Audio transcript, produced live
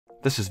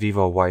This is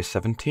VIVO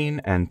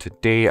Y17 and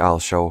today I'll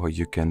show how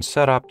you can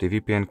set up the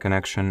VPN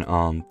connection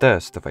on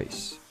this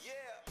device.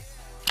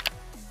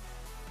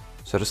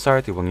 So to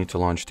start, you will need to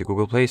launch the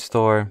Google Play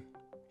Store.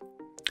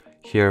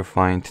 Here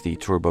find the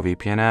Turbo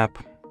VPN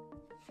app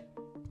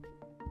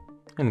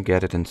and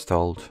get it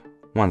installed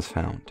once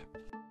found.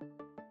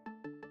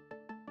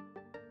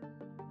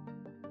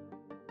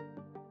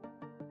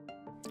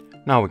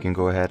 Now we can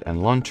go ahead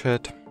and launch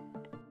it.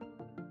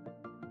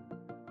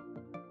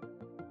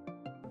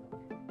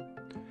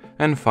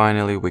 And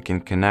finally, we can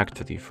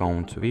connect the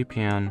phone to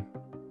VPN,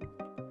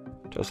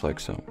 just like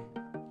so.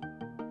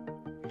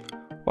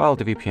 While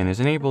the VPN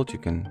is enabled, you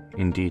can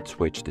indeed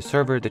switch the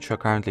server that you're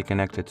currently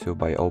connected to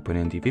by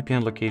opening the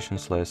VPN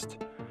locations list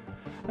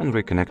and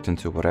reconnecting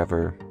to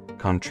whatever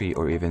country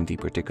or even the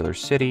particular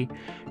city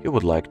you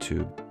would like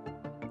to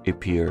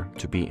appear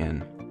to be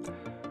in.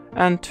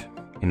 And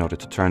in order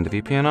to turn the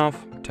VPN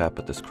off, tap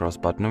at this cross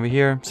button over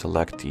here,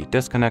 select the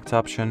disconnect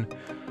option,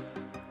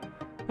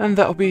 and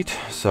that'll be it.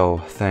 So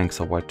thanks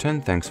for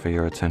watching, thanks for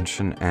your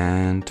attention,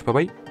 and bye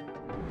bye.